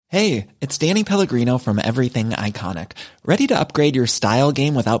Hey, it's Danny Pellegrino from Everything Iconic. Ready to upgrade your style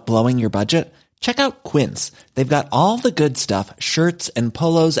game without blowing your budget? Check out Quince. They've got all the good stuff, shirts and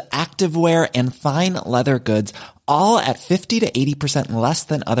polos, activewear, and fine leather goods, all at 50 to 80% less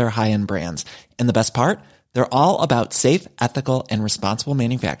than other high-end brands. And the best part? They're all about safe, ethical, and responsible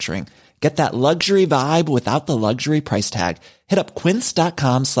manufacturing. Get that luxury vibe without the luxury price tag. Hit up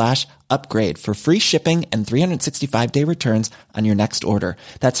quince.com/upgrade for free shipping and 365-day returns on your next order.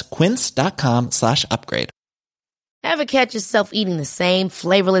 That's quince.com/upgrade. Ever catch yourself eating the same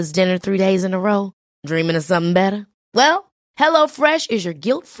flavorless dinner 3 days in a row? Dreaming of something better? Well, HelloFresh is your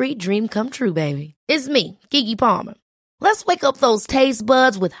guilt-free dream come true, baby. It's me, Keke Palmer. Let's wake up those taste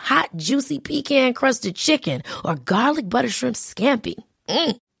buds with hot, juicy pecan-crusted chicken or garlic butter shrimp scampi.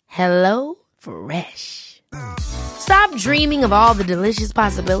 Hello Fresh. Stop dreaming of all the delicious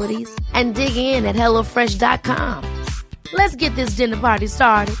possibilities and dig in at HelloFresh.com. Let's get this dinner party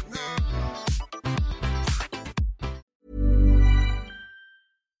started.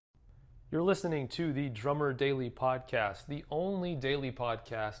 You're listening to the Drummer Daily Podcast, the only daily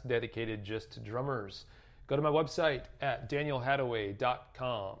podcast dedicated just to drummers. Go to my website at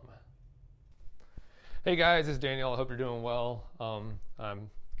danielhadaway.com. Hey guys, it's Daniel. I hope you're doing well. I'm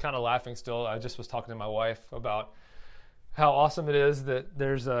kind of laughing still. I just was talking to my wife about how awesome it is that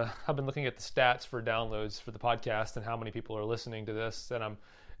I've been looking at the stats for downloads for the podcast and how many people are listening to this. And I'm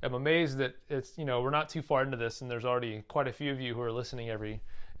amazed that it's, we're not too far into this and there's already quite a few of you who are listening every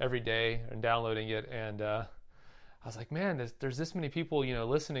day and downloading it. And I was like, man, there's this many people,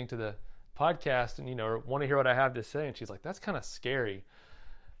 listening to the podcast and, want to hear what I have to say. And she's like, that's kind of scary.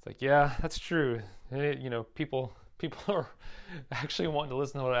 It's like, yeah, that's true. And people are actually wanting to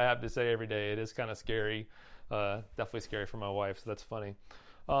listen to what I have to say every day. It is kind of scary. Definitely scary for my wife. So that's funny.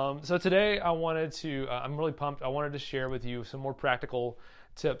 So today I'm really pumped. I wanted to share with you some more practical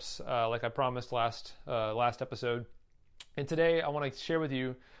tips, like I promised last episode. And today I want to share with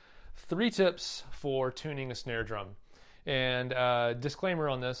you 3 tips for tuning a snare drum. And disclaimer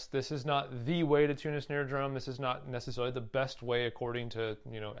on this is not the way to tune a snare drum. This is not necessarily the best way according to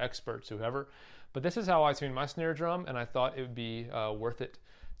experts, whoever. But this is how I tune my snare drum, and I thought it would be worth it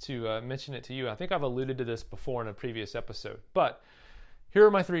to mention it to you. I think I've alluded to this before in a previous episode. But here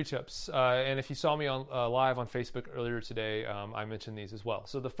are my 3 tips. And if you saw me on live on Facebook earlier today, I mentioned these as well.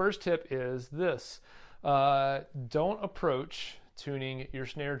 So the first tip is this. Don't approach tuning your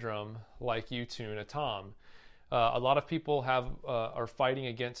snare drum like you tune a tom. A lot of people are fighting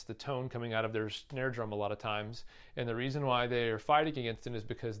against the tone coming out of their snare drum a lot of times, and the reason why they are fighting against it is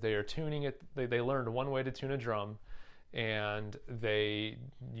because they are tuning it. They learned one way to tune a drum, and they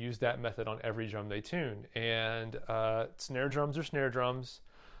use that method on every drum they tune. And snare drums are snare drums,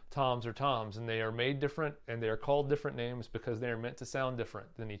 toms are toms, and they are made different, and they are called different names because they are meant to sound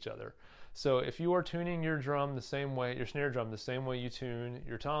different than each other. So if you are tuning your drum the same way, your snare drum the same way you tune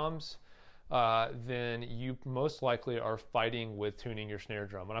your toms, then you most likely are fighting with tuning your snare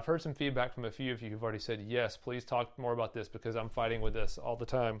drum. And I've heard some feedback from a few of you who've already said, yes, please talk more about this because I'm fighting with this all the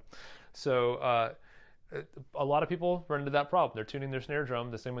time. So a lot of people run into that problem. They're tuning their snare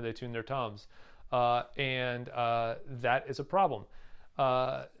drum the same way they tune their toms. And that is a problem.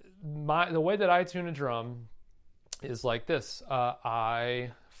 The way that I tune a drum is like this.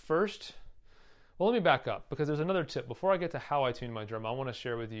 Let me back up because there's another tip. Before I get to how I tune my drum, I want to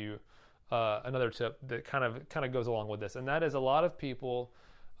share with you another tip that kind of goes along with this, and that is a lot of people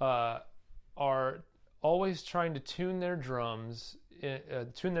are always trying to tune their drums,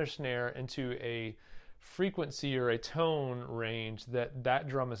 tune their snare into a frequency or a tone range that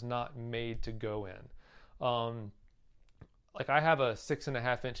drum is not made to go in. Like I have a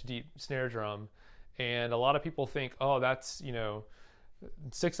 6.5 inch deep snare drum, and a lot of people think, oh, that's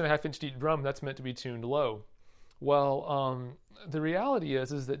 6.5 inch deep drum, that's meant to be tuned low. Well, the reality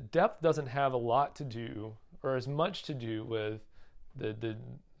is that depth doesn't have a lot to do, or as much to do with the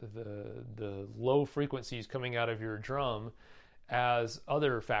low frequencies coming out of your drum as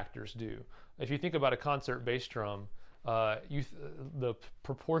other factors do. If you think about a concert bass drum, the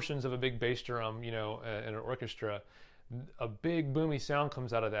proportions of a big bass drum, in an orchestra, a big boomy sound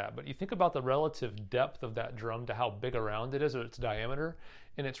comes out of that. But you think about the relative depth of that drum to how big around it is or its diameter,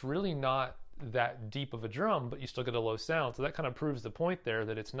 and it's really not that deep of a drum, but you still get a low sound. So that kind of proves the point there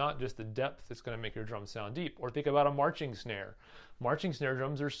that it's not just the depth that's going to make your drum sound deep. Or think about a marching snare. Marching snare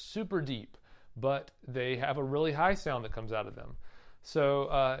drums are super deep, but they have a really high sound that comes out of them.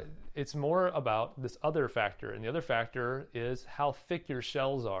 So it's more about this other factor, and the other factor is how thick your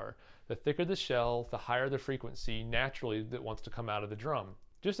shells are. The thicker the shell, the higher the frequency naturally that wants to come out of the drum.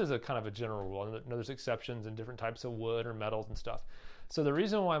 Just as a kind of a general rule, and there's exceptions in different types of wood or metals and stuff. So the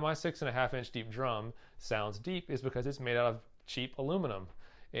reason why my 6.5 inch deep drum sounds deep is because it's made out of cheap aluminum.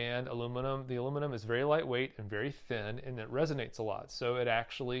 And the aluminum is very lightweight and very thin, and it resonates a lot. So it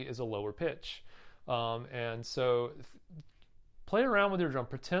actually is a lower pitch. And so play around with your drum.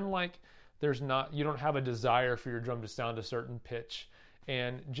 Pretend like you don't have a desire for your drum to sound a certain pitch,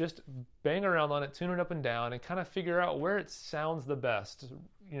 and just bang around on it, tune it up and down, and kind of figure out where it sounds the best,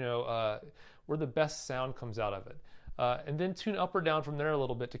 where the best sound comes out of it. And then tune up or down from there a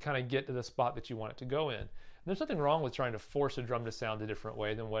little bit to kind of get to the spot that you want it to go in. And there's nothing wrong with trying to force a drum to sound a different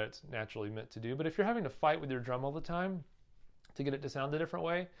way than what it's naturally meant to do. But if you're having to fight with your drum all the time to get it to sound a different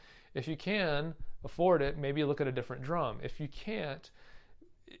way, if you can afford it, maybe look at a different drum. If you can't,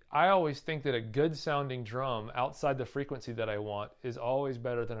 I always think that a good sounding drum outside the frequency that I want is always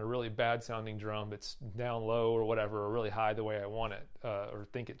better than a really bad sounding drum that's down low or whatever, or really high the way I want it or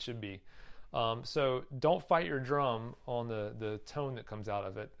think it should be. So don't fight your drum on the tone that comes out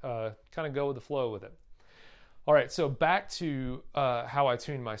of it. Kind of go with the flow with it. All right, so back to how I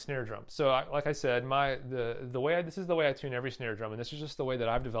tune my snare drum. So like I said, this is the way I tune every snare drum, and this is just the way that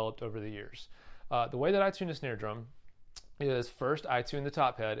I've developed over the years. The way that I tune a snare drum is first I tune the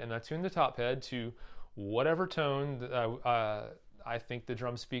top head, and I tune the top head to whatever tone that I think the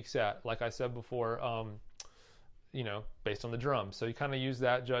drum speaks at. Like I said before, based on the drum. So you kind of use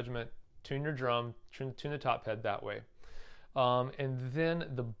that judgment, tune your drum, tune the top head that way. And then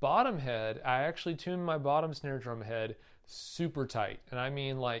the bottom head, I actually tune my bottom snare drum head super tight. And I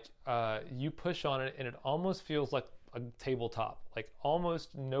mean you push on it and it almost feels like a tabletop, like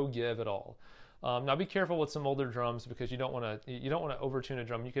almost no give at all. Now be careful with some older drums because you don't want to overtune a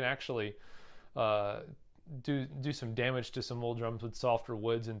drum. You can actually do some damage to some old drums with softer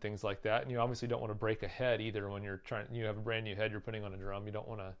woods and things like that. And you obviously don't want to break a head either when you have a brand new head you're putting on a drum. You don't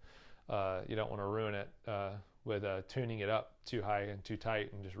want to ruin it with tuning it up too high and too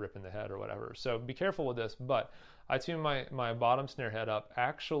tight and just ripping the head or whatever. So be careful with this. But I tune my bottom snare head up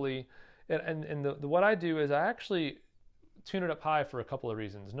actually, and what I do is I actually tune it up high for a couple of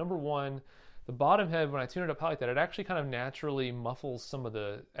reasons. Number one, the bottom head, when I tune it up high like that, it actually kind of naturally muffles some of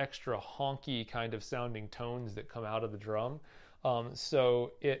the extra honky kind of sounding tones that come out of the drum.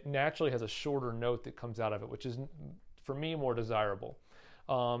 So it naturally has a shorter note that comes out of it, which is, for me, more desirable.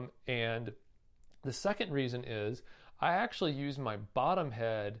 And the second reason is I actually use my bottom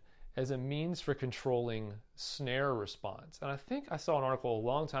head as a means for controlling snare response. And I think I saw an article a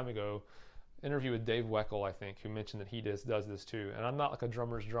long time ago, interview with Dave Weckl, I think, who mentioned that he does this too. And I'm not like a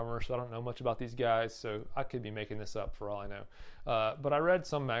drummer's drummer, so I don't know much about these guys, so I could be making this up for all I know. But I read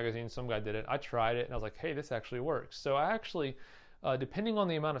some magazine, some guy did it. I tried it, and I was like, hey, this actually works. So I actually, depending on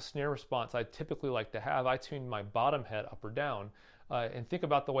the amount of snare response I typically like to have, I tune my bottom head up or down. And think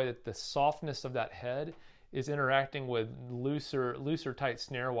about the way that the softness of that head is interacting with looser tight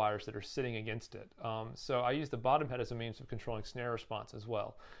snare wires that are sitting against it. So I use the bottom head as a means of controlling snare response as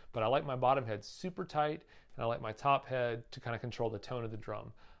well. But I like my bottom head super tight, and I like my top head to kind of control the tone of the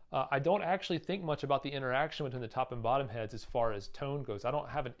drum. I don't actually think much about the interaction between the top and bottom heads as far as tone goes. I don't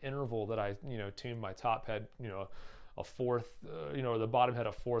have an interval that I tune my top head, a fourth, or the bottom head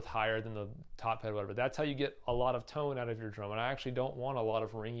a fourth higher than the top head, whatever. That's how you get a lot of tone out of your drum, and I actually don't want a lot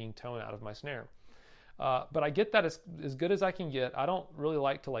of ringing tone out of my snare. But I get that as good as I can get. I don't really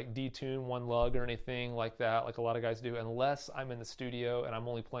like to detune one lug or anything like that, like a lot of guys do, unless I'm in the studio and I'm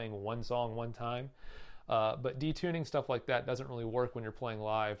only playing one song one time. But detuning stuff like that doesn't really work when you're playing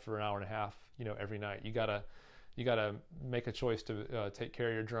live for an hour and a half, every night. You gotta make a choice to take care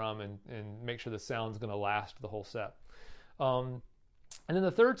of your drum and make sure the sound's gonna last the whole set. And then the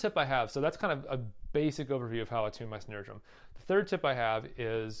third tip I have, so that's kind of a basic overview of how I tune my snare drum. The third tip I have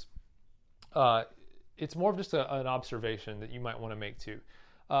is it's more of just an observation that you might want to make too.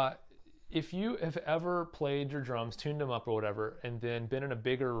 If you have ever played your drums, tuned them up or whatever, and then been in a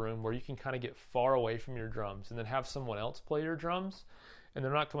bigger room where you can kind of get far away from your drums and then have someone else play your drums, and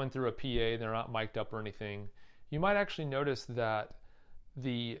they're not coming through a PA, they're not mic'd up or anything, you might actually notice that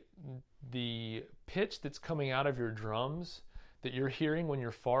the pitch that's coming out of your drums that you're hearing when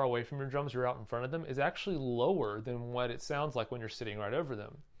you're far away from your drums, you're out in front of them, is actually lower than what it sounds like when you're sitting right over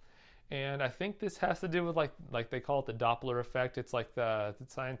them. And I think this has to do with like they call it the Doppler effect. It's like the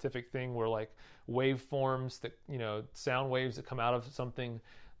scientific thing where waveforms that, sound waves that come out of something,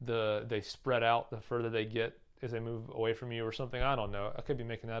 they spread out the further they get as they move away from you or something. I don't know. I could be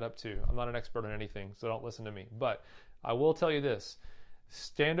making that up too. I'm not an expert on anything, so don't listen to me. But I will tell you this.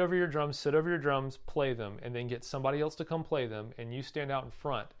 Stand over your drums, sit over your drums, play them, and then get somebody else to come play them, and you stand out in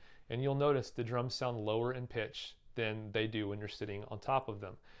front, and you'll notice the drums sound lower in pitch than they do when you're sitting on top of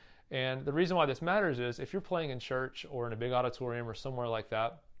them. And the reason why this matters is if you're playing in church or in a big auditorium or somewhere like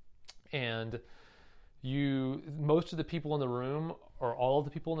that, and most of the people in the room or all of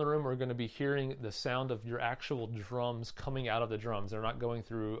the people in the room are going to be hearing the sound of your actual drums coming out of the drums. They're not going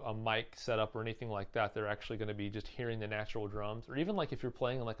through a mic setup or anything like that. They're actually going to be just hearing the natural drums. Or even like if you're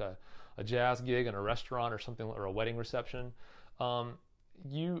playing like a jazz gig in a restaurant or something, or a wedding reception,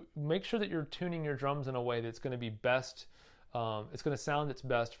 you make sure that you're tuning your drums in a way that's going to be best. It's going to sound its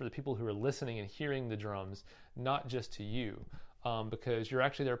best for the people who are listening and hearing the drums, not just to you, because you're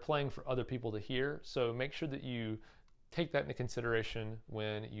actually there playing for other people to hear. So make sure that you take that into consideration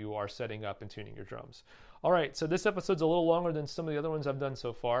when you are setting up and tuning your drums. All right, so this episode's a little longer than some of the other ones I've done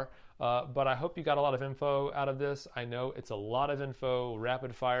so far, but I hope you got a lot of info out of this. I know it's a lot of info,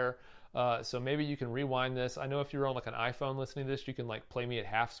 rapid fire, so maybe you can rewind this. I know if you're on like an iPhone listening to this, you can like play me at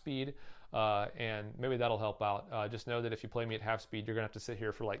half speed, and maybe that'll help out. Just know that if you play me at half speed, you're gonna have to sit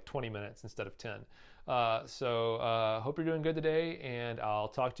here for like 20 minutes instead of 10. So hope you're doing good today, and I'll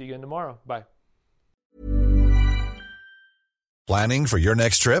talk to you again tomorrow. Bye. Planning for your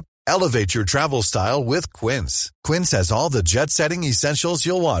next trip? Elevate your travel style with Quince. Quince has all the jet-setting essentials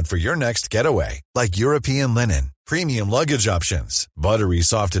you'll want for your next getaway, like European linen, premium luggage options, buttery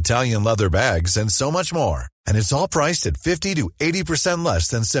soft Italian leather bags, and so much more. And it's all priced at 50 to 80% less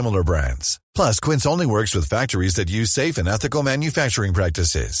than similar brands. Plus, Quince only works with factories that use safe and ethical manufacturing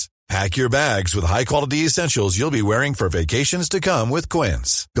practices. Pack your bags with high-quality essentials you'll be wearing for vacations to come with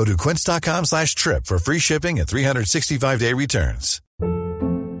Quince. Go to quince.com/trip for free shipping and 365-day returns.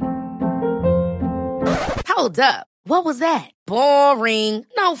 Hold up. What was that? Boring.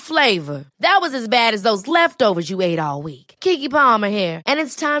 No flavor. That was as bad as those leftovers you ate all week. Keke Palmer here. And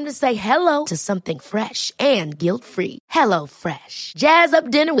it's time to say hello to something fresh and guilt-free. Hello Fresh. Jazz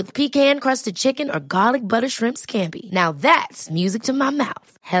up dinner with pecan-crusted chicken or garlic butter shrimp scampi. Now that's music to my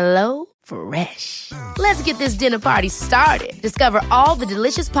mouth. Hello Fresh. Let's get this dinner party started. Discover all the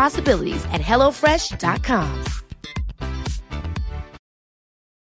delicious possibilities at HelloFresh.com.